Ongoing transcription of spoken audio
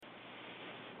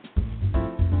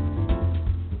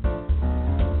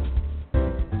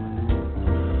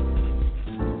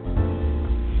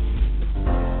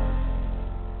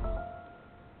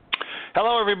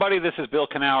Hello, everybody. This is Bill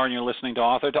Knauer, and you're listening to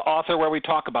Author2Author, where we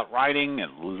talk about writing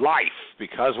and life,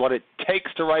 because what it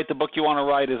takes to write the book you want to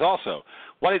write is also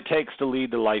what it takes to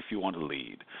lead the life you want to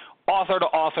lead.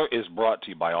 Author2Author is brought to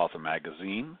you by Author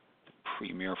Magazine, the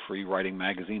premier free writing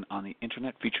magazine on the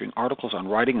Internet, featuring articles on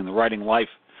writing and the writing life,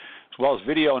 as well as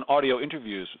video and audio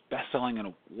interviews with best-selling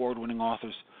and award-winning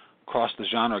authors across the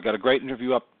genre. I got a great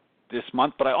interview up this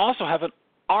month, but I also have an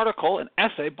article, an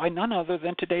essay by none other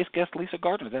than today's guest, Lisa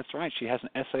Gardner. That's right. She has an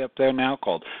essay up there now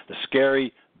called The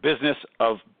Scary Business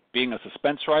of Being a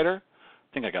Suspense Writer.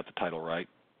 I think I got the title right.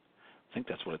 I think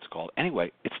that's what it's called.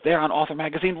 Anyway, it's there on Author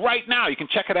Magazine right now. You can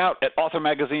check it out at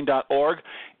authormagazine.org,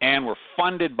 and we're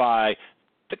funded by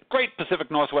the Great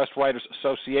Pacific Northwest Writers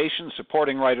Association,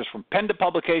 supporting writers from pen to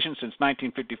publication since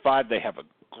 1955. They have a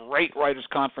great writers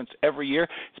conference every year.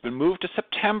 It's been moved to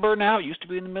September now. It used to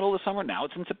be in the middle of the summer. Now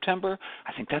it's in September.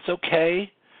 I think that's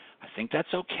okay.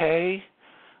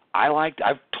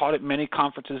 I've taught at many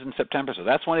conferences in September, so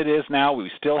that's when it is now.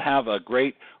 We still have a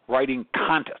great writing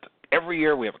contest. Every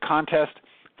year we have a contest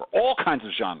for all kinds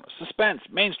of genres: suspense,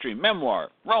 mainstream, memoir,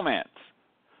 romance,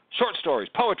 short stories,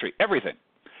 poetry, everything.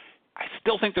 I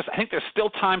think there's still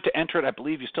time to enter it. I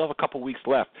believe you still have a couple weeks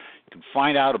left. You can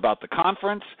find out about the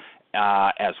conference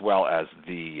as well as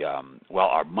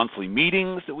our monthly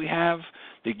meetings that we have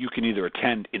that you can either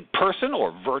attend in person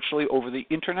or virtually over the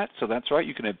Internet. So that's right.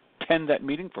 You can attend that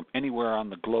meeting from anywhere on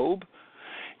the globe.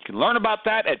 You can learn about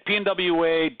that at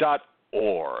pnwa.org.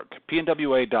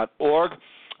 pnwa.org.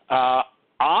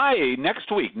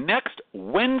 Next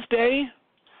Wednesday,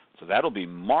 so that'll be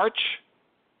March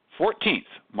 14th,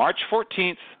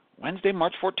 Wednesday,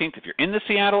 March 14th. If you're in the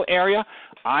Seattle area,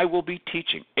 I will be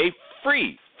teaching a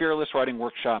free Fearless Writing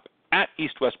Workshop at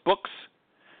East West Books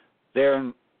there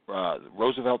in the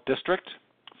Roosevelt District.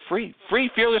 Free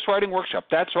Fearless Writing Workshop.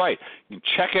 That's right. You can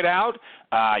check it out.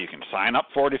 You can sign up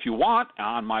for it if you want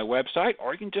on my website,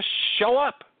 or you can just show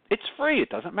up. It's free. It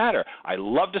doesn't matter. I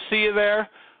love to see you there.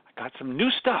 I got some new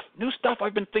stuff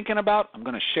I've been thinking about. I'm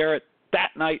going to share it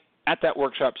that night at that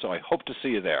workshop, so I hope to see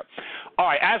you there. All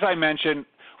right, as I mentioned,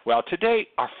 well, today,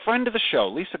 our friend of the show,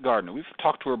 Lisa Gardner, we've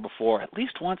talked to her before at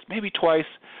least once, maybe twice.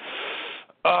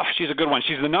 She's a good one.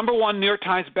 She's the #1 New York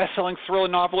Times bestselling thriller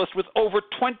novelist with over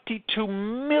 22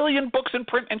 million books in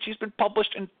print, and she's been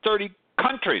published in 30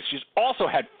 countries. She's also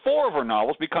had 4 of her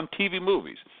novels become TV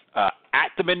movies: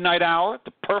 At the Midnight Hour,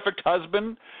 The Perfect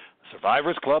Husband,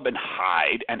 Survivor's Club, and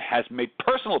Hyde, and has made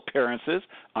personal appearances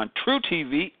on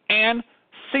TruTV and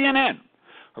CNN.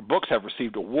 Her books have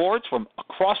received awards from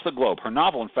across the globe. Her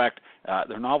novel, in fact,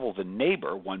 their novel The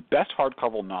Neighbor, won Best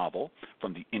Hardcover Novel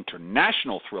from the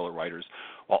International Thriller Writers,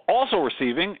 while also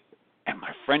receiving, and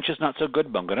my French is not so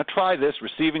good, but I'm going to try this,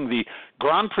 receiving the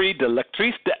Grand Prix de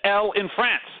Lectrices de Elle in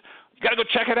France. You got to go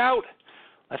check it out.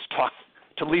 Let's talk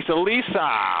to Lisa.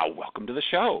 Lisa, welcome to the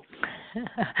show.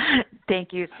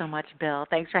 Thank you so much, Bill.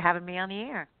 Thanks for having me on the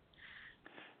air.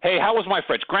 Hey, how was my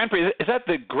French? Grand Prix, is that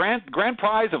the grand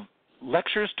prize of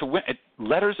lectures to win,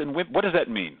 letters and win? What does that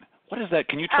mean? What is that?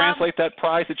 Can you translate that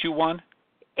prize that you won?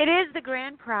 It is the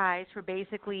grand prize for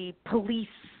basically police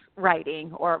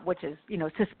writing, or which is,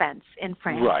 suspense in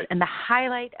France. Right. And the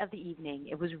highlight of the evening,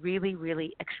 it was really,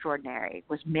 really extraordinary,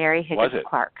 was Mary Higgins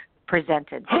Clark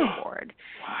presented the award.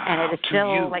 Wow, and it is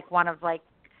still you.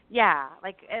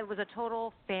 It was a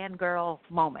total fangirl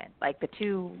moment. Like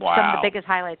some Wow. of the biggest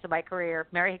highlights of my career,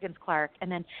 Mary Higgins Clark, and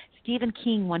then Stephen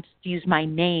King once used my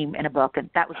name in a book, and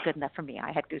that was good enough for me.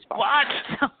 I had goosebumps. What?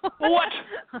 What?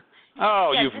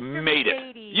 Oh, yeah, you've Mr. made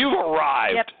Mercedes. it. You've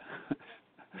arrived. Yep.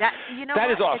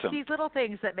 That is awesome. It's these little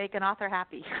things that make an author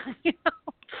happy. Yeah.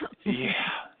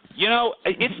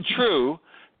 It's true.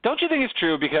 Don't you think it's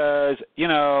true? Because,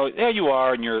 there you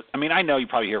are, and I know you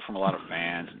probably hear from a lot of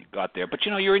fans, and you got there, but,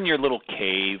 you're in your little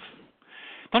cave.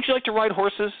 Don't you like to ride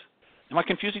horses? Am I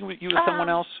confusing you with someone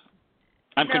else?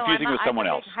 I'm confusing you with someone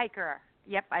else. I'm a big hiker.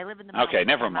 Yep, I live in the mountains. Okay,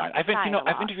 never mind. I've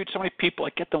interviewed so many people,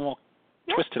 I get them all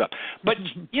twisted up. But,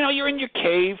 you're in your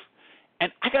cave,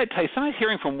 and I got to tell you, sometimes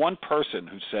hearing from one person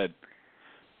who said,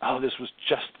 oh, this was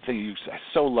just the thing, I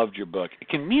so loved your book, it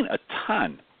can mean a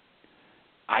ton,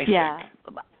 I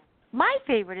think. My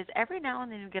favorite is every now and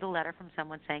then you get a letter from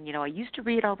someone saying, I used to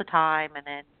read all the time, and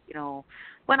then,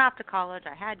 went off to college,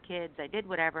 I had kids, I did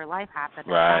whatever, life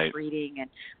happened, I stopped reading, and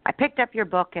I picked up your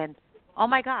book, and oh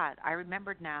my God, I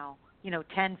remembered now,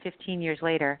 10, 15 years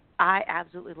later, I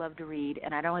absolutely love to read,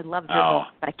 and I not only love your book,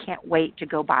 but I can't wait to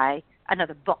go buy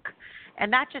another book. And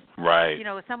not just, right. you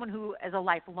know, as someone who is a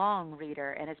lifelong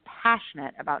reader and is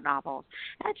passionate about novels,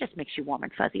 that just makes you warm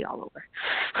and fuzzy all over.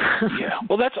 Yeah,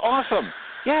 well, that's awesome.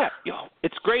 Yeah, you know,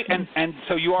 it's great. And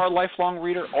so you are a lifelong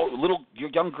reader? You're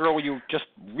a young girl, were you just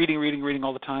reading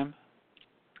all the time?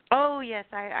 Oh, yes.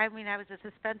 I mean, I was a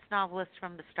suspense novelist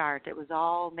from the start. It was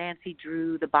all Nancy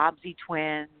Drew, the Bobbsey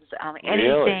twins,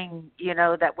 anything, you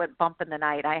know, that went bump in the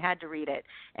night. I had to read it.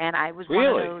 And I was one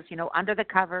of those, you know, under the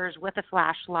covers with a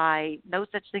flashlight, no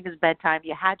such thing as bedtime.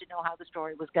 You had to know how the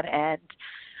story was going to end.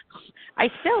 I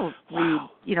still read,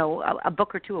 you know, a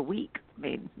book or two a week. I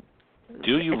mean,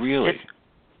 do you really?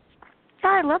 Yeah,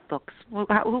 I love books.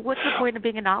 What's the point of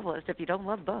being a novelist if you don't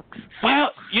love books?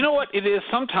 Well, you know what it is?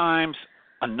 Sometimes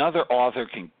another author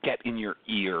can get in your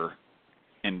ear,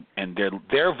 and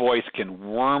their voice can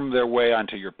worm their way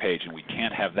onto your page, and we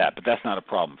can't have that. But that's not a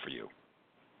problem for you.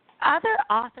 Other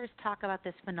authors talk about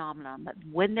this phenomenon that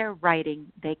when they're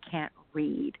writing, they can't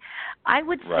read. I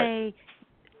would say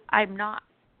I'm not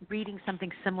reading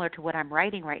something similar to what I'm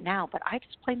writing right now, but I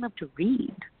just plain love to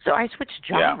read. So I switch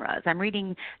genres. I'm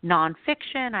reading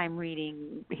nonfiction. I'm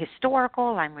reading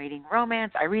historical. I'm reading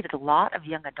romance. I read a lot of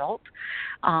young adult.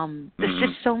 There's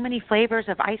just so many flavors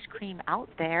of ice cream out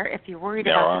there. If you're worried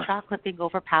about the chocolate being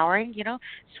overpowering, you know,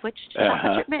 switch to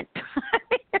chocolate mint.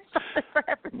 There's something for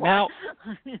everyone. Now,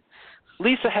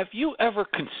 Lisa, have you ever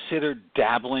considered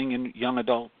dabbling in young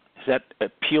adult? Does that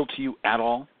appeal to you at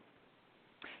all?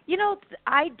 You know,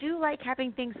 I do like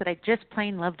having things that I just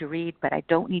plain love to read, but I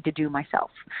don't need to do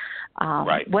myself.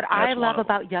 What I love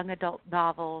about young adult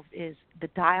novels is the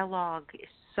dialogue is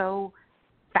so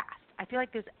fast. I feel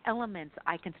like there's elements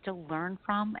I can still learn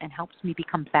from and helps me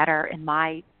become better in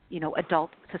my, you know,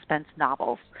 adult suspense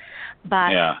novels.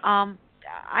 But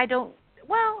I don't,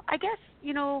 well, I guess,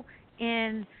 you know,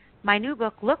 in my new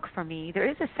book, Look For Me, there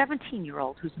is a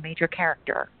 17-year-old who's a major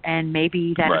character, and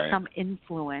maybe that is some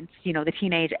influence, you know, the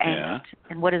teenage angst,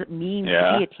 and what does it mean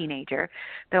to be a teenager,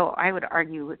 though I would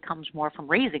argue it comes more from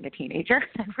raising a teenager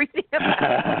than reading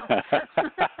about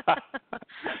it.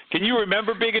 Can you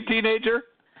remember being a teenager?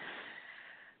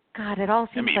 God, it all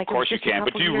seems like of course it was just you can,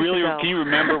 but do you really, ago. Can you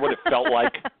remember what it felt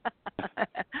like?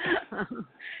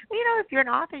 You know, if you're an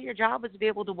author, your job is to be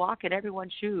able to walk in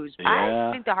everyone's shoes. I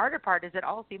think the harder part is it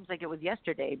all seems like it was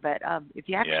yesterday, but if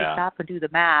you actually stop and do the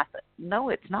math, no,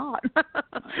 it's not.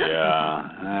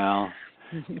 Well,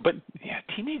 but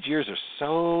teenage years are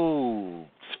so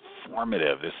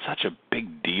formative. It's such a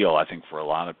big deal, I think, for a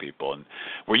lot of people. And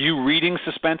were you reading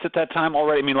suspense at that time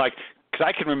already? I mean, like, because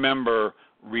I can remember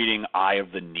reading Eye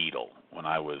of the Needle when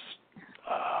I was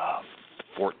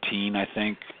 14, I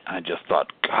think. I just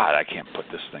thought, God, I can't put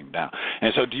this thing down.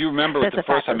 And so do you remember the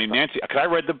first time, I mean, Nancy, because I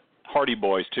read the Hardy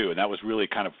Boys too, and that was really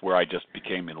kind of where I just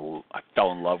I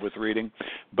fell in love with reading.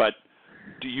 But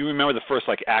do you remember the first,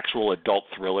 like, actual adult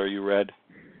thriller you read?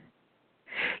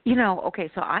 You know, okay,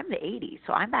 so I'm the 80s,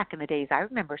 so I'm back in the days. I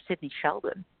remember Sidney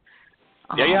Sheldon.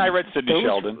 I read Sidney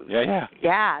Sheldon.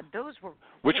 Yeah, those were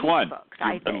Which one? Books,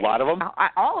 a lot of them?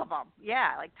 All of them.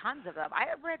 Yeah, like tons of them. I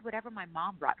read whatever my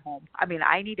mom brought home. I mean,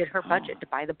 I needed her budget to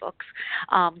buy the books.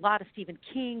 A lot of Stephen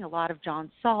King, a lot of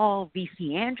John Saul.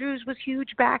 V.C. Andrews was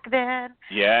huge back then.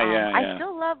 I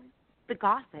still love the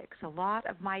Gothics, a lot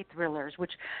of my thrillers,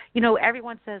 which, you know,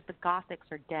 everyone says the Gothics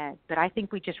are dead, but I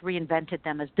think we just reinvented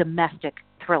them as domestic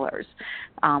thrillers,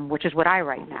 which is what I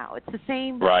write now. It's the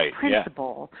same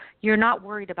principle. You're not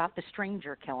worried about the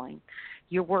stranger killing.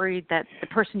 You're worried that the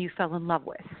person you fell in love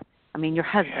with, I mean, your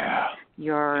husband,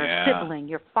 your sibling,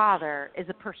 your father, is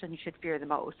the person you should fear the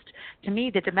most. To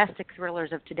me, the domestic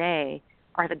thrillers of today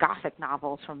are the Gothic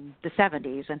novels from the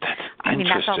 70s. And I mean,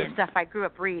 that's all the stuff I grew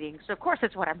up reading. So, of course,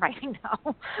 it's what I'm writing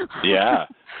now.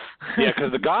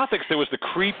 Because the Gothics, there was the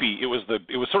creepy, it was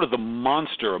sort of the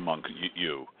monster among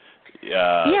you.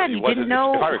 And you didn't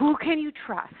know who can you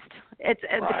trust. The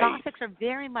Gothics are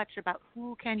very much about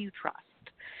who can you trust.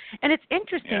 And it's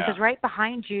interesting because right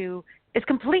behind you is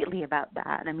completely about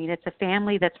that. I mean, it's a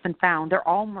family that's been found. They're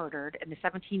all murdered, and the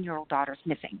 17-year-old daughter's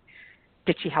missing.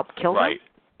 Did she help kill them?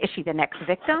 Is she the next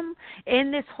victim?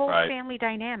 In this whole family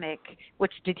dynamic,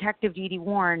 which Detective Dee Dee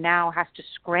Warren now has to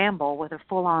scramble with a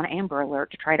full-on Amber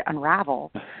Alert to try to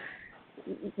unravel,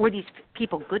 were these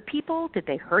people good people? Did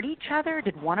they hurt each other?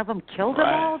 Did one of them kill them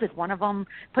all? Did one of them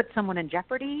put someone in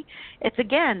jeopardy? It's,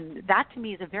 again, that to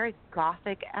me is a very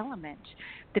Gothic element.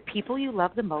 The people you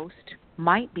love the most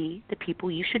might be the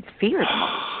people you should fear the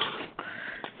most.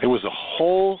 There was a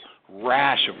whole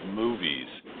rash of movies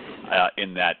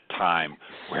in that time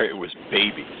where it was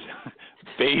babies.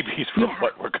 Babies were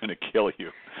what were going to kill you.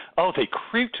 Oh, they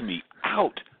creeped me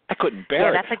out. I couldn't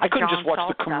bear it. Like I couldn't just watch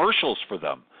the commercials for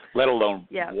them. let alone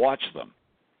watch them.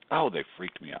 Oh, they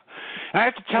freaked me out. And I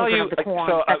have to tell you,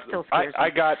 I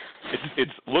got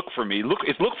it's Look for Me.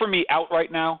 It's Look for Me out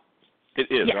right now.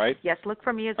 It is, right? Yes, Look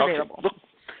for Me is available.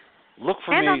 Look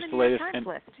for Me is the latest. And on the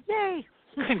New York Times list. Yay!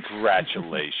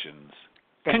 Congratulations.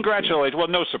 Congratulations. Well,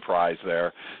 no surprise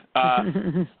there. God,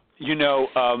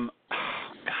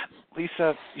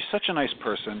 Lisa, you're such a nice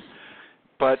person,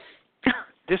 but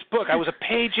this book, I was a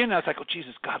page in, and I was like, oh,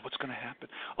 Jesus, God, what's going to happen?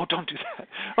 Oh, don't do that.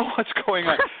 Oh, what's going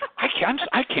on? I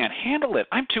can't handle it.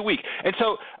 I'm too weak. And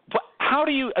so how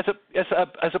do you, as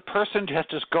a person who has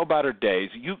to just go about her days,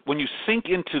 when you sink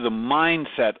into the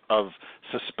mindset of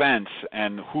suspense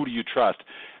and who do you trust,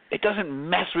 it doesn't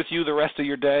mess with you the rest of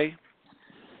your day?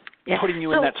 Yeah. Putting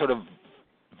you in that sort of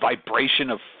vibration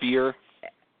of fear?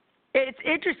 It's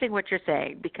interesting what you're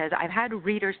saying, because I've had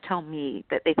readers tell me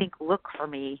that they think Look for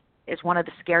Me is one of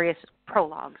the scariest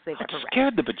prologues they've ever read. It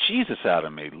scared the bejesus out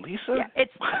of me, Lisa. Yeah,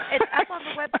 it's up on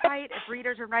the website. If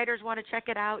readers or writers want to check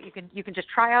it out, you can just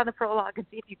try on the prologue and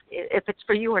see if it's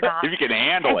for you or not. If you can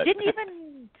handle it.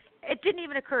 It didn't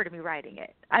even occur to me writing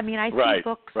it. I mean, I see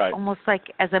books almost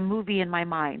like as a movie in my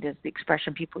mind, is the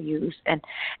expression people use, and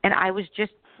I was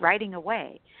just writing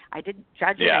away. I didn't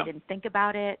judge it. I didn't think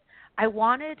about it. I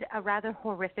wanted a rather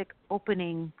horrific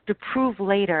opening to prove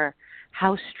later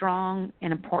how strong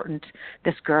and important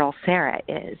this girl Sarah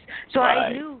is. So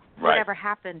I knew whatever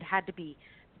happened had to be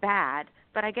bad,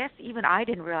 but I guess even I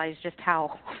didn't realize just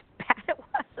how bad it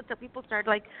was until people started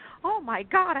like, oh my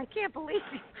God, I can't believe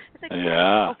you. It's like,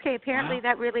 okay, apparently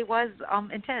that really was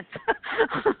intense.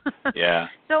 Yeah.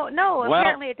 So no,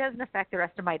 apparently it doesn't affect the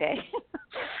rest of my day.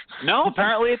 No,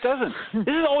 apparently it doesn't.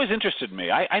 This has always interested me.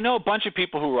 I know a bunch of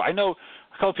people I know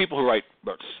a couple of people who write,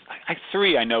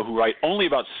 three I know who write only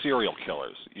about serial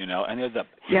killers, and they're the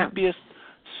happiest,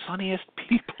 sunniest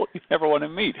people you ever want to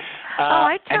meet.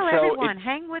 I tell everyone,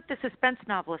 hang with the suspense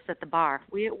novelists at the bar.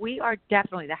 We are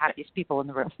definitely the happiest people in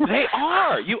the room. They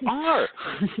are. You are.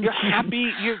 You're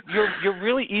happy. You're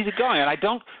really easygoing, and I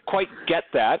don't quite get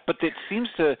that, but it seems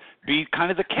to be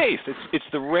kind of the case. It's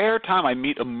the rare time I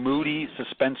meet a moody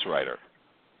suspense writer.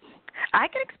 I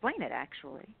can explain it,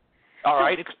 actually. All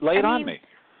right, lay it on me.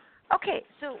 Okay,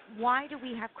 so why do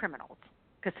we have criminals?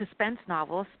 Because suspense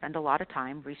novelists spend a lot of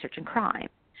time researching crime.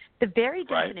 The very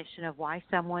definition of why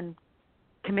someone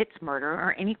commits murder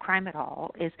or any crime at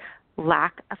all is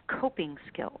lack of coping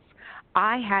skills.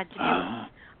 I had to do it.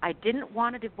 I didn't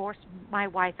want to divorce my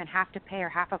wife and have to pay her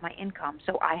half of my income,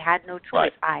 so I had no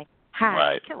choice. I had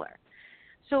to kill her.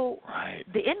 So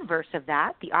the inverse of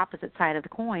that, the opposite side of the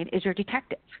coin, is your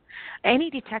detective. Any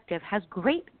detective has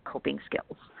great coping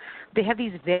skills. They have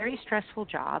these very stressful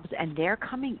jobs, and they're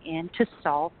coming in to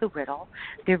solve the riddle.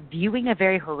 They're viewing a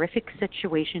very horrific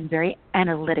situation very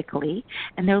analytically,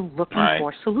 and they're looking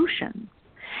for solutions.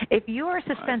 If you're a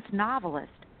suspense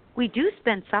novelist, we do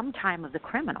spend some time with the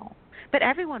criminal, but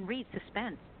everyone reads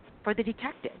suspense for the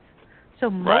detective. So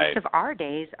most of our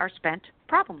days are spent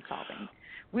problem solving.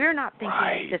 We're not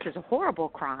thinking this is a horrible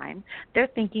crime. They're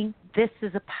thinking this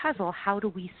is a puzzle. How do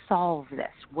we solve this?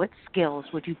 What skills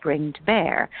would you bring to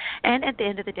bear? And at the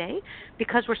end of the day,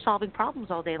 because we're solving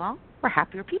problems all day long, we're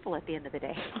happier people at the end of the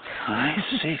day. I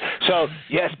see. So,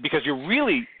 yes, because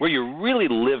where you're really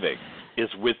living is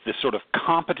with this sort of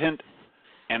competent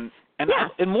and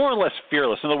more or less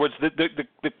fearless. In other words, the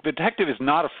detective is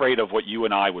not afraid of what you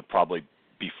and I would probably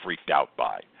be freaked out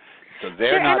by. So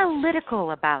they're not analytical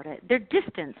about it. They're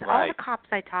distant. All the cops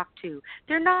I talk to,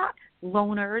 they're not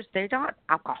loners. They're not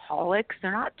alcoholics.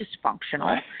 They're not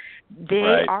dysfunctional.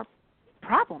 They are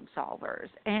problem solvers.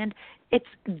 And it's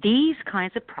these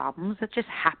kinds of problems that just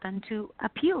happen to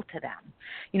appeal to them.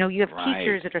 You have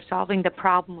teachers that are solving the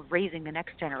problem of raising the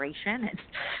next generation. And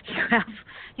you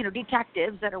have,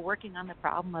 detectives that are working on the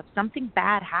problem of something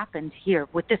bad happened here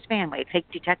with this family. Take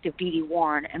Detective Dee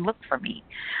Warren and Look for Me.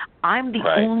 I'm the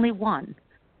only one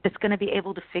that's going to be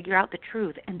able to figure out the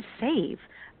truth and save,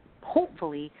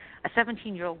 hopefully, a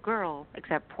 17-year-old girl,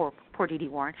 except poor Dee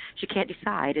Warren. She can't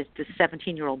decide, is the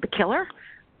 17-year-old the killer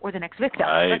or the next victim?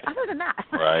 But other than that,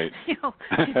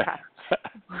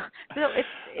 so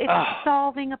it's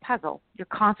solving a puzzle. You're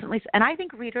constantly, and I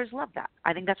think readers love that.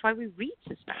 I think that's why we read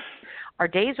suspense. Our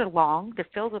days are long. They're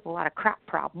filled with a lot of crap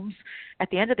problems. At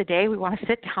the end of the day, we want to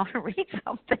sit down and read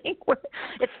something where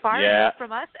it's far enough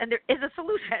from us, and there is a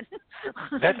solution.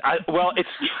 It's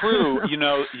true.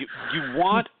 You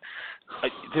want.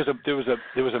 There was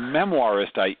a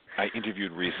memoirist I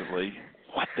interviewed recently.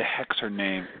 what the heck's her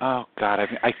name? Oh God,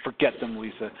 I forget them,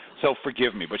 Lisa. So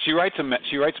forgive me. But she writes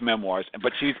memoirs.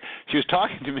 But she was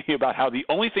talking to me about how the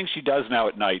only thing she does now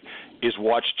at night is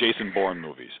watch Jason Bourne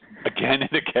movies again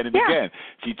and again and again.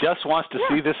 She just wants to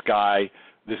see this guy,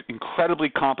 this incredibly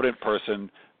competent person,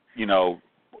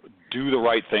 do the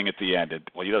right thing at the end.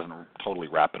 Well, he doesn't totally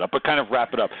wrap it up, but kind of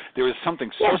wrap it up. There is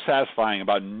something so satisfying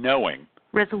about knowing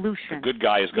resolution. The good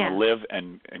guy is going to live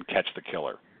and catch the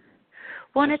killer.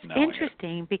 Well, and it's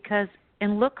interesting because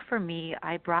in Look for Me,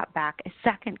 I brought back a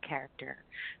second character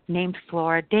named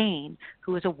Flora Dane,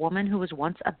 who was a woman who was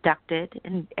once abducted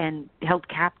and held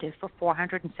captive for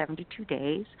 472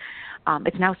 days.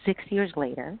 It's now 6 years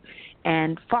later,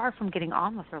 and far from getting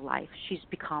on with her life, she's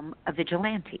become a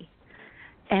vigilante.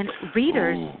 And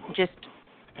readers just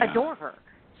adore her.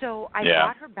 So I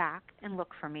brought her back and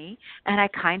Look for Me, and I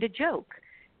kind of joke.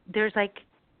 There's like,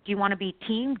 do you want to be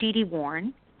Team Dee Dee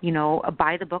Warren, a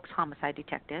by-the-books homicide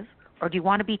detective, or do you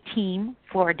want to be Team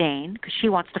Flora Dane, because she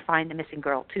wants to find the missing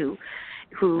girl too,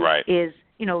 who is,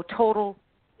 total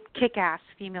kick-ass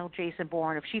female Jason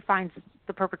Bourne. If she finds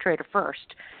the perpetrator first,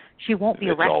 she won't be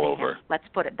arresting him. Let's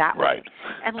put it that way.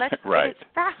 And it's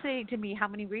fascinating to me how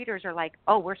many readers are like,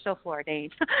 oh, we're so Flora Dane.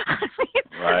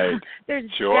 There's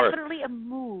definitely a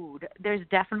mood. There's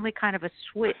definitely kind of a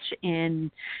switch in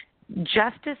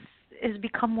justice has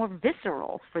become more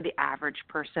visceral for the average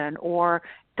person, or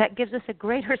that gives us a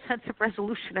greater sense of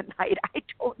resolution at night. I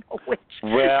don't know which.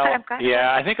 Well,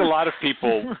 I think a lot of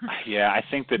people, I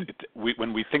think that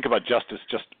when we think about justice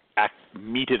just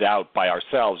meted out by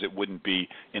ourselves, it wouldn't be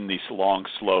in this long,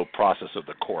 slow process of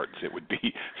the courts. It would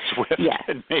be swift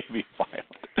and maybe violent.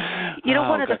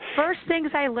 One of the first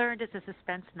things I learned as a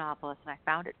suspense novelist, and I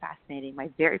found it fascinating, my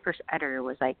very first editor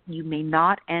was like, you may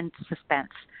not end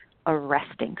suspense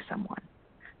arresting someone.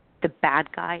 The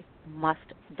bad guy must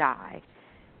die.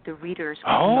 The readers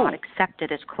cannot accept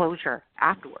it as closure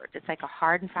afterwards. It's like a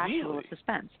hard and fast rule of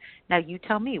suspense. Now, you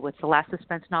tell me, what's the last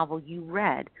suspense novel you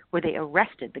read where they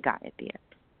arrested the guy at the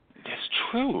end? That's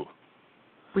true.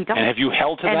 We don't. And have you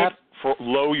held to that for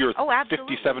your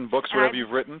absolutely. 57 books, whatever you've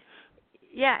written?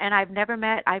 Yeah, and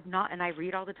and I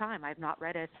read all the time. I've not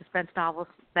read a suspense novel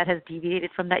that has deviated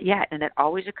from that yet. And it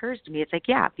always occurs to me, it's like,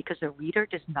 because the reader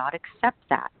does not accept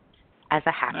that as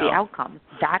a happy outcome.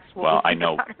 That's what we think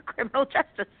about our criminal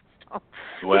justice system.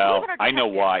 Well, I know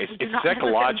why. It's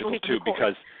psychological, too,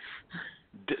 because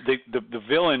the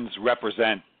villains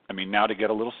represent, now to get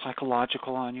a little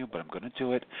psychological on you, but I'm going to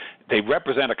do it. They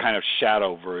represent a kind of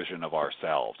shadow version of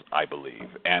ourselves, I believe,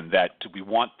 and that we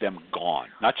want them gone.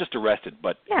 Not just arrested,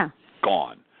 but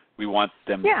gone. We want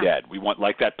them dead. We want,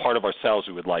 like, that part of ourselves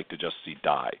we would like to just see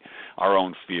die, our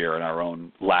own fear and our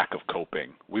own lack of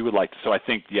coping. We would like to, so I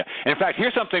think, And in fact,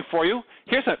 here's something for you.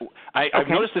 I've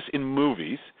noticed this in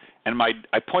movies, and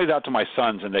I pointed out to my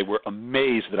sons, and they were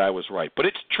amazed that I was right. But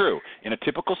it's true. In a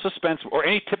typical suspense or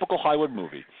any typical Hollywood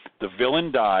movie, the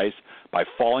villain dies by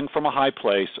falling from a high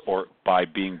place or by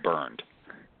being burned.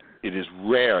 It is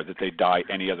rare that they die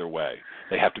any other way.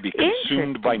 They have to be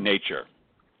consumed by nature.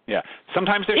 Yeah.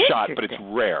 Sometimes they're shot, but it's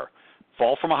rare.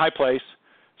 Fall from a high place,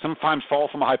 sometimes fall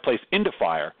from a high place into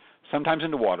fire, sometimes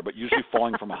into water, but usually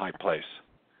falling from a high place.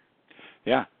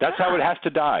 Yeah, that's how it has to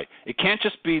die. It can't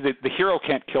just be that the hero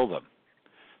can't kill them.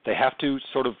 They have to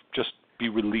sort of just be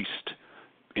released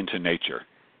into nature.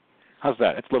 How's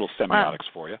that? It's little semiotics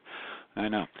for you. I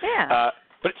know. Yeah.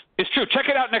 But it's true. Check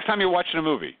it out next time you're watching a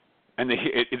movie. And they're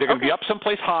going to be up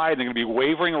someplace high, and they're going to be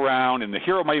wavering around, and the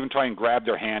hero might even try and grab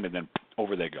their hand, and then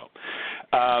over they go.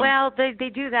 Well, they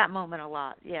do that moment a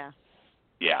lot, Yeah,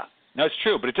 no, it's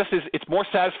true, but it's more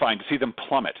satisfying to see them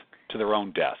plummet to their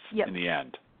own death in the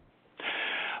end.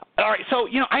 All right, so,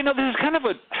 I know this is kind of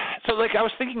I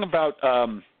was thinking about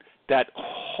that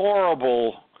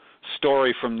horrible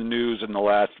story from the news in the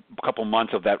last couple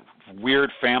months of that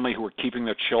weird family who were keeping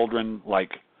their children,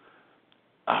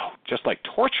 just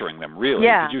torturing them, really.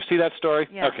 Yeah. Did you see that story?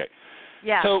 Yeah. Okay.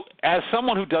 Yeah. So as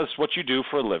someone who does what you do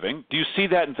for a living, do you see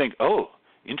that and think, oh,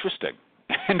 interesting?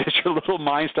 And does your little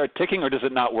mind start ticking, or does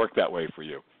it not work that way for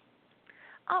you?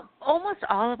 Almost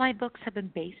all of my books have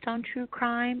been based on true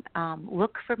crime.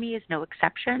 Look for Me is no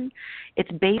exception.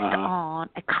 It's based on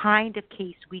a kind of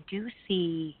case we do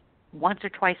see once or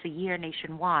twice a year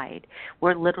nationwide,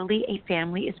 where literally a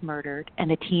family is murdered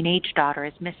and a teenage daughter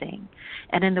is missing.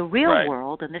 And in the real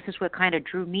world, and this is what kind of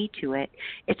drew me to it,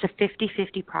 it's a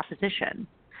 50-50 proposition.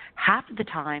 Half of the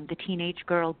time, the teenage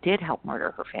girl did help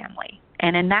murder her family.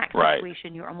 And in that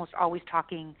situation, you're almost always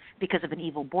talking because of an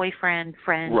evil boyfriend,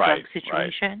 friend, drug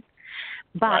situation.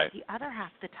 But the other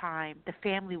half of the time, the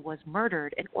family was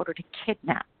murdered in order to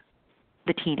kidnap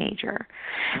the teenager.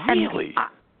 Really?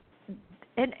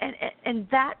 And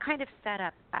that kind of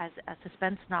setup as a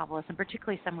suspense novelist, and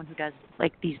particularly someone who does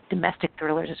like these domestic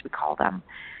thrillers, as we call them,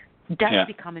 does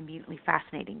become immediately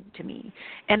fascinating to me.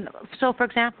 And so, for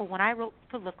example, when I wrote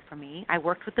for Look For Me, I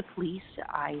worked with the police.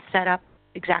 I set up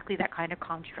exactly that kind of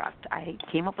construct. I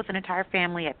came up with an entire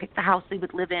family. I picked the house they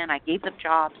would live in. I gave them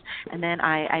jobs. And then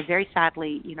I very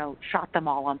sadly, shot them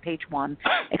all on page 1,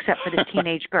 except for this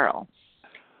teenage girl.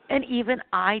 And even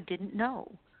I didn't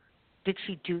know. Did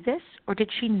she do this or did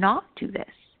she not do this?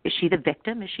 Is she the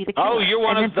victim? Is she the killer? Oh, you're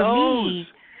one of those. Me,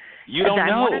 you don't know.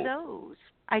 I'm one of those.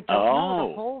 I don't know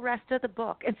the whole rest of the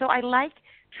book. And so I like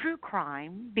true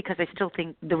crime because I still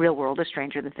think the real world is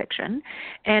stranger than fiction.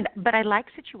 But I like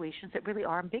situations that really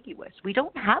are ambiguous. We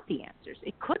don't have the answers.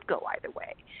 It could go either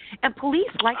way. And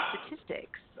police like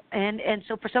statistics. And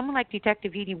so for someone like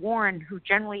Detective Edie Warren, who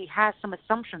generally has some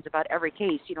assumptions about every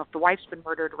case, if the wife's been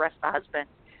murdered, arrest the husband.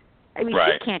 I mean,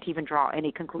 she can't even draw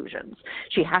any conclusions.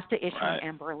 She has to issue an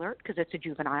Amber Alert because it's a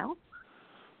juvenile.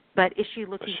 But is she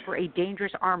looking for a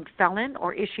dangerous armed felon,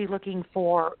 or is she looking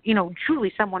for,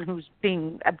 truly someone who's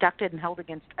being abducted and held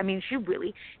against? I mean, she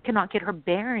really cannot get her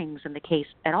bearings in the case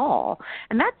at all.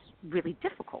 And that's really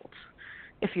difficult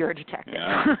if you're a detective.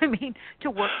 Yeah. I mean, to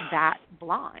work that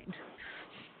blind.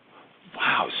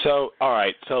 Wow. So, all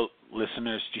right. So,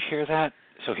 listeners, did you hear that?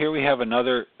 So here we have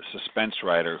another suspense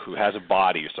writer who has a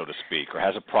body, so to speak, or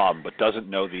has a problem, but doesn't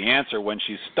know the answer when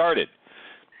she started.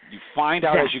 You find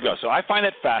out as you go. So I find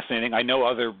that fascinating. I know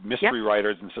other mystery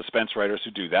writers and suspense writers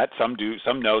who do that. Some do,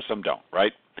 some know, some don't,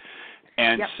 right?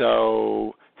 And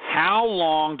so how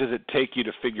long does it take you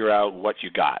to figure out what you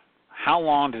got? How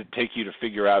long does it take you to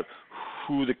figure out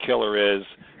who the killer is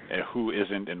and who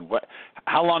isn't, and what?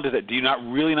 How long does it? Do you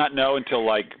really not know until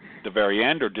like the very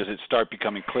end, or does it start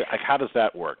becoming clear? Like, how does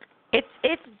that work? It's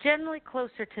generally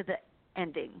closer to the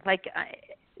ending.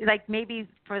 Like maybe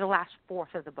for the last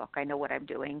fourth of the book, I know what I'm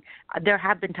doing. There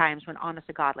have been times when, honest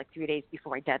to God, like 3 days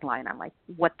before my deadline, I'm like,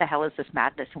 what the hell is this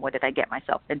madness and what did I get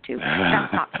myself into?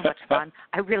 That's not so much fun.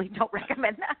 I really don't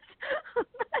recommend that.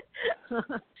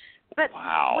 But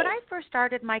when I first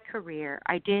started my career,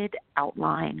 I did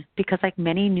outline because, like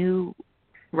many new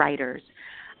writers,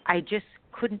 I just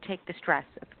couldn't take the stress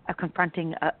of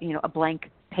confronting a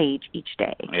blank page each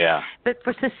day. Yeah. But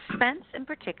for suspense in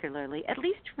particularly, at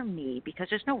least for me, because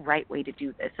there's no right way to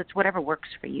do this, it's whatever works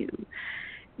for you,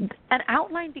 an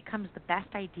outline becomes the best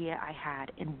idea I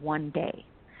had in one day.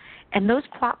 And those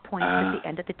plot points at the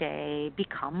end of the day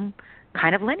become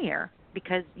kind of linear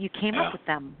because you came up with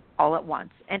them all at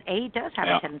once. And A does have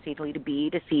a tendency to lead to B,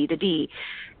 to C, to D.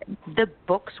 The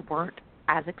books weren't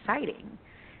as exciting.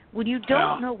 When you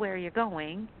don't know where you're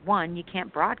going, one, you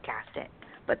can't broadcast it.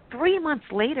 But 3 months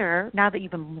later, now that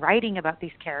you've been writing about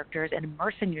these characters and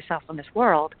immersing yourself in this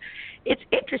world, it's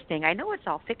interesting. I know it's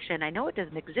all fiction. I know it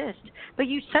doesn't exist. But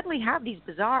you suddenly have these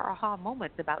bizarre aha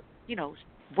moments about,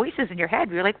 voices in your head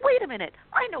where you're like, wait a minute,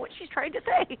 I know what she's trying to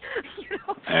say.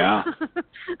 Yeah.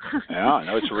 Yeah,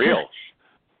 no, it's real.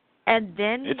 And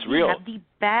then you have the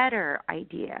better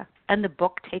idea, and the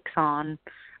book takes on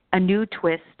a new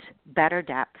twist, better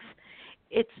depth.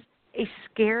 It's a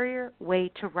scarier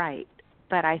way to write,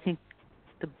 but I think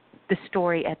the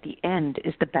story at the end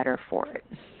is the better for it.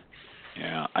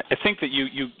 Yeah, I think that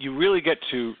you really get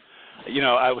to,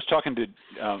 I was talking to,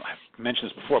 I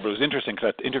mentioned this before, but it was interesting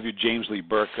because I interviewed James Lee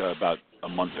Burke about a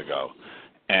month ago,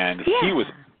 and he was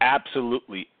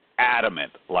absolutely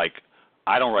adamant, like,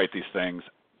 I don't write these things.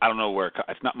 I don't know where,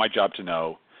 it's not my job to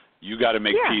know. You got to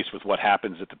make peace with what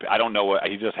happens at I don't know what,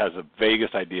 he just has the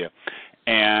vaguest idea.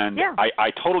 And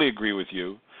I totally agree with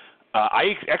you.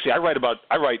 I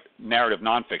write narrative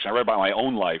nonfiction. I write about my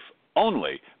own life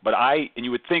only, and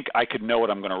you would think I could know what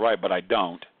I'm going to write, but I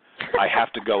don't. I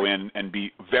have to go in and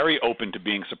be very open to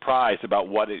being surprised about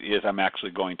what it is I'm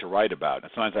actually going to write about.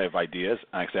 And sometimes I have ideas,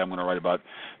 and I say I'm going to write about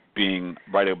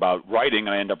writing,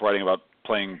 and I end up writing about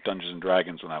playing Dungeons and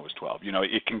Dragons when I was 12.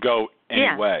 It can go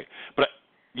any way. But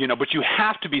you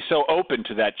have to be so open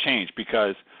to that change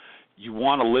because you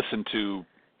want to listen to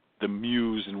the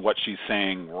muse and what she's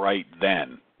saying right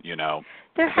then,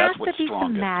 There has to be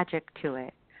some magic to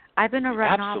it. I've been a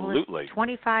novelist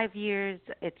 25 years.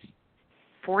 It's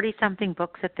 40-something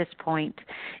books at this point.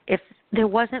 If there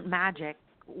wasn't magic,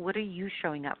 what are you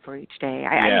showing up for each day?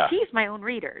 I tease my own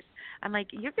readers. I'm like,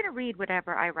 you're going to read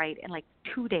whatever I write in like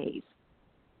 2 days,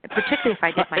 particularly if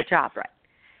I did my job right.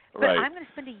 But I'm going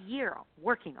to spend a year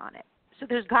working on it. So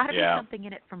there's got to be something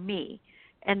in it for me.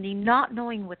 And the not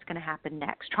knowing what's going to happen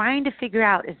next, trying to figure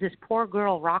out, is this poor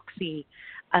girl, Roxy,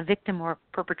 a victim or a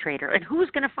perpetrator? And who's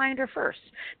going to find her first,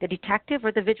 the detective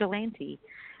or the vigilante?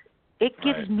 it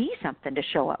gives me something to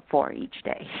show up for each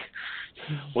day.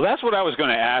 Well, that's what I was going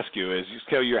to ask you is,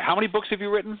 how many books have you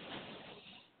written?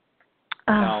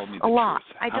 A lot.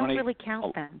 I don't really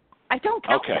count them. I don't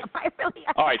count them.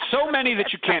 All right, so many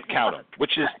that you can't count them,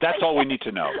 that's all we need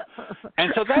to know.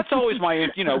 And so that's always my,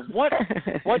 what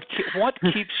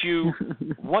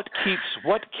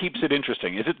keeps it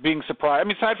interesting? Is it being surprised? I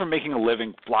mean, aside from making a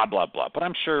living, blah blah blah. But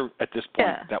I'm sure at this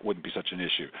point that wouldn't be such an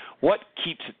issue. What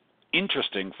keeps it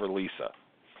interesting for Lisa?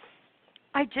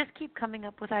 I just keep coming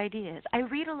up with ideas. I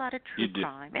read a lot of true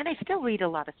crime, and I still read a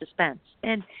lot of suspense.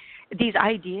 And these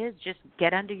ideas just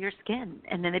get under your skin,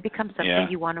 and then they become something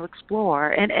you want to explore.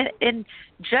 And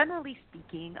generally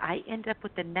speaking, I end up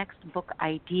with the next book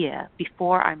idea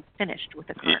before I'm finished with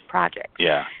the current project.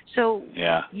 Yeah. So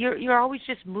you're always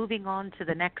just moving on to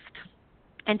the next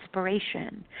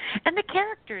inspiration. And the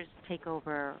characters take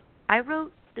over. I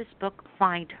wrote this book,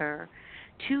 Find Her,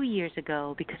 2 years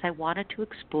ago because I wanted to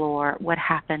explore what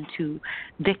happened to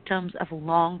victims of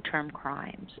long-term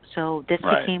crimes. So this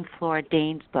became Flora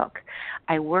Dane's book.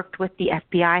 I worked with the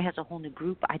FBI, has a whole new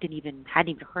group. Hadn't even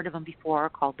heard of them before,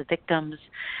 called the Victims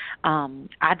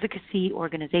Advocacy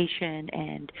Organization,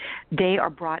 and they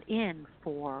are brought in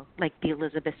for like the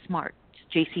Elizabeth Smart,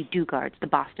 J.C. Dugards, the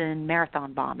Boston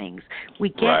Marathon bombings. We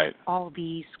get all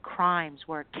these crimes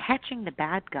where catching the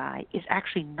bad guy is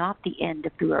actually not the end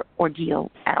of the ordeal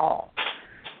at all.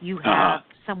 You have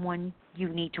someone you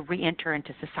need to re-enter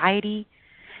into society.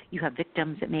 You have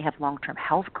victims that may have long-term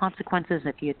health consequences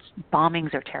if it's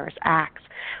bombings or terrorist acts.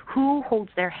 Who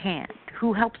holds their hand?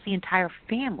 Who helps the entire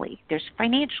family? There's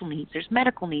financial needs. There's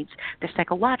medical needs. There's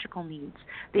psychological needs.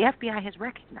 The FBI has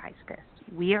recognized this.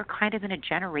 We are kind of in a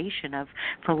generation of,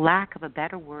 for lack of a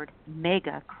better word,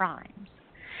 mega crimes.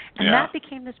 And that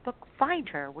became this book, Find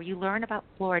Her, where you learn about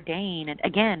Flora Dane. And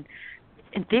again,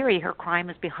 in theory, her crime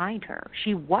is behind her.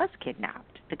 She was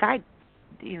kidnapped. The guy,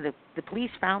 the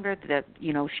police found her,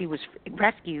 she was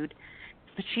rescued,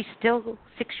 but she still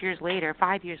 5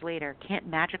 years later, can't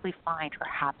magically find her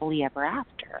happily ever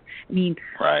after. I mean,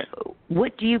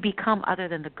 what do you become other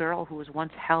than the girl who was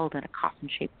once held in a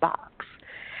coffin-shaped box?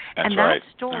 And that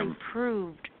story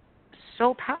proved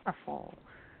so powerful.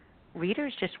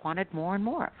 Readers just wanted more and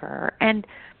more of her. And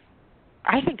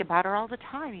I think about her all the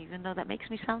time, even though that makes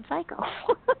me sound psycho.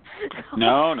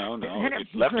 No. It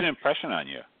left an impression on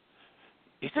you.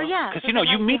 Because,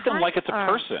 you meet them like it's a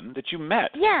person that you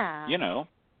met. Yeah.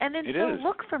 And then so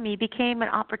Look for Me became an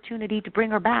opportunity to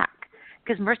bring her back.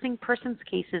 Because missing persons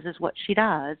cases is what she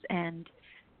does. And,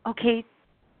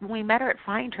 when we met her at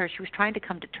Find Her, she was trying to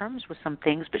come to terms with some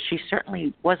things, but she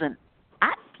certainly wasn't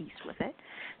at peace with it.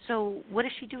 So what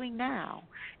is she doing now?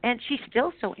 And she's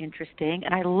still so interesting,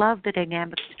 and I love the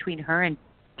dynamics between her and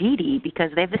Dee Dee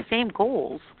because they have the same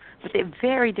goals, but they have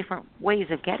very different ways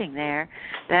of getting there.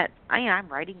 That I'm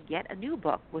writing yet a new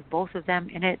book with both of them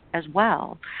in it as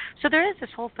well. So there is this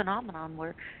whole phenomenon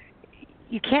where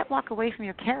you can't walk away from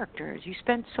your characters. You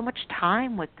spend so much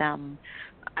time with them.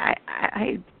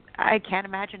 I can't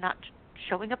imagine not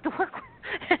showing up to work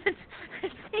and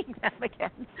seeing them again.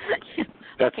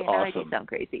 That's awesome. Now I do sound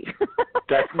crazy.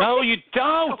 No, you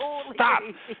don't. Totally Stop.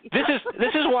 Crazy.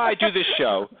 This is why I do this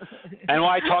show, and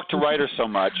why I talk to writers so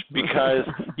much. Because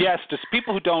yes, to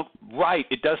people who don't write,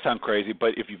 it does sound crazy.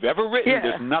 But if you've ever written,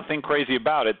 there's nothing crazy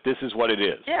about it. This is what it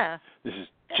is. Yeah. This is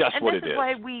just what it is. This is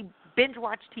why we binge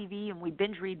watch TV and we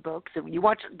binge read books and you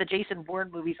watch the Jason Bourne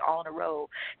movies all in a row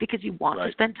because you want to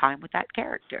spend time with that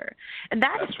character. And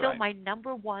that's still my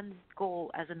number one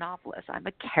goal as a novelist. I'm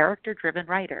a character-driven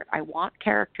writer. I want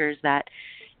characters that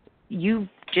you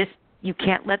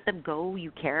can't let them go.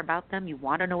 You care about them. You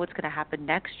want to know what's going to happen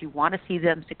next. You want to see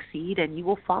them succeed, and you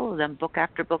will follow them book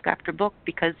after book after book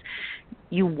because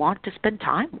you want to spend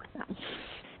time with them.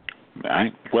 All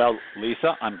right. Well,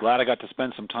 Lisa, I'm glad I got to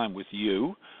spend some time with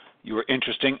you. You were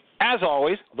interesting, as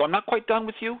always, though I'm not quite done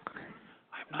with you.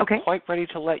 I'm not quite ready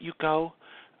to let you go.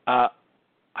 I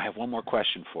have one more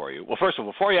question for you. Well, first of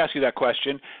all, before I ask you that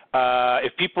question,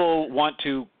 if people want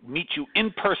to meet you in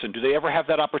person, do they ever have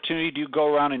that opportunity? Do you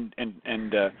go around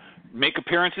and make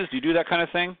appearances? Do you do that kind of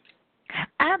thing?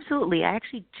 Absolutely. I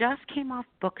actually just came off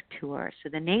book tour, so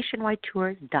the nationwide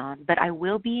tour is done, but I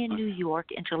will be in New York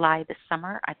in July this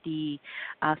summer at the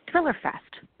Thriller Fest,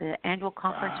 the annual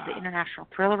conference for the international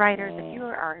thriller writers. If you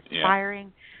are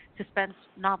aspiring suspense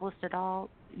novelist at all,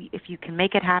 if you can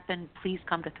make it happen, please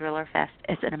come to Thriller Fest.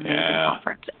 It's an amazing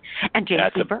conference. And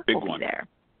James Lee Burke will be there.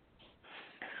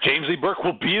 James Lee Burke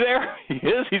will be there? He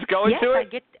is? He's going to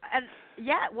it?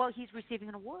 Well, he's receiving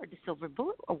an award, the Silver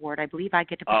Bullet Award. I believe I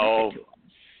get to present it to him.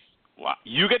 Wow.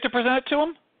 You get to present it to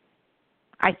him?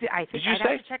 I think Did you I'd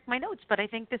say? have to check my notes, but I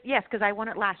think this, yes, because I won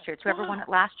it last year. Whoever won it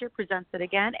last year presents it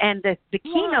again. And the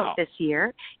keynote this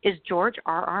year is George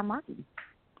R.R. Martin.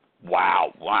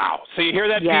 Wow. So you hear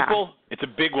that, people? It's a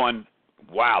big one.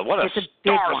 Wow, what a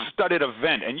star-studded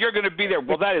event. And you're going to be there.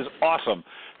 Well, that is awesome.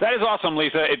 That is awesome,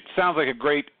 Lisa. It sounds like a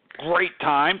great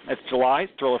time. It's July,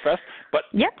 Thriller Fest. But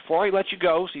before I let you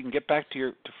go, so you can get back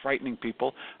to frightening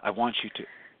people, I want you to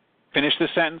finish this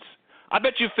sentence. I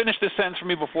bet you've finished this sentence for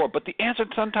me before, but the answer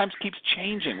sometimes keeps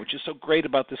changing, which is so great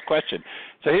about this question.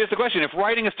 So here's the question. If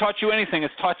writing has taught you anything,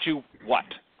 it's taught you what?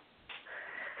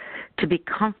 To be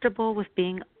comfortable with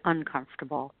being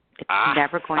uncomfortable. It's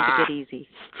never going to get easy.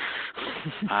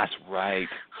 That's right.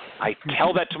 I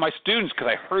tell that to my students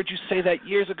because I heard you say that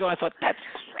years ago. I thought, that's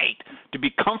great. To be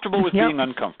comfortable with being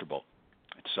uncomfortable.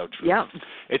 It's so true. Yep.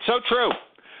 It's so true.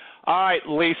 All right,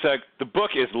 Lisa, the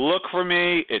book is Look for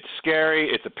Me. It's scary.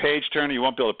 It's a page-turner. You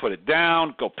won't be able to put it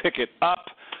down. Go pick it up.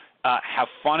 Have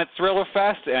fun at Thriller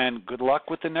Fest, and good luck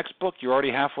with the next book. You're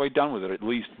already halfway done with it, at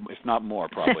least, if not more,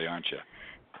 probably, aren't you?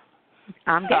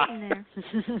 I'm getting there.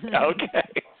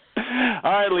 Okay.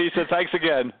 All right, Lisa, thanks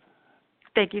again.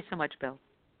 Thank you so much, Bill.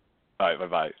 All right,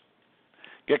 bye-bye.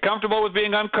 Get comfortable with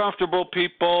being uncomfortable,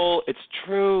 people. It's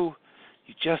true.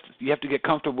 You have to get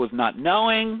comfortable with not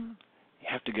knowing. You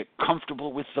have to get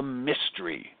comfortable with the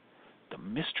mystery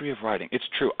of writing. It's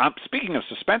true. Speaking of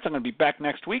suspense, I'm going to be back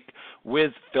next week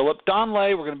with Philip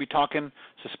Donley. We're going to be talking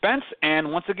suspense.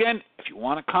 And once again, if you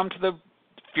want to come to the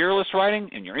Fearless Writing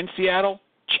and you're in Seattle,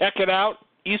 check it out,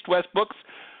 East West Books.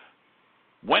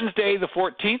 Wednesday, the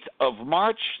 14th of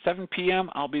March, 7 p.m.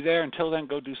 I'll be there. Until then,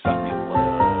 go do something.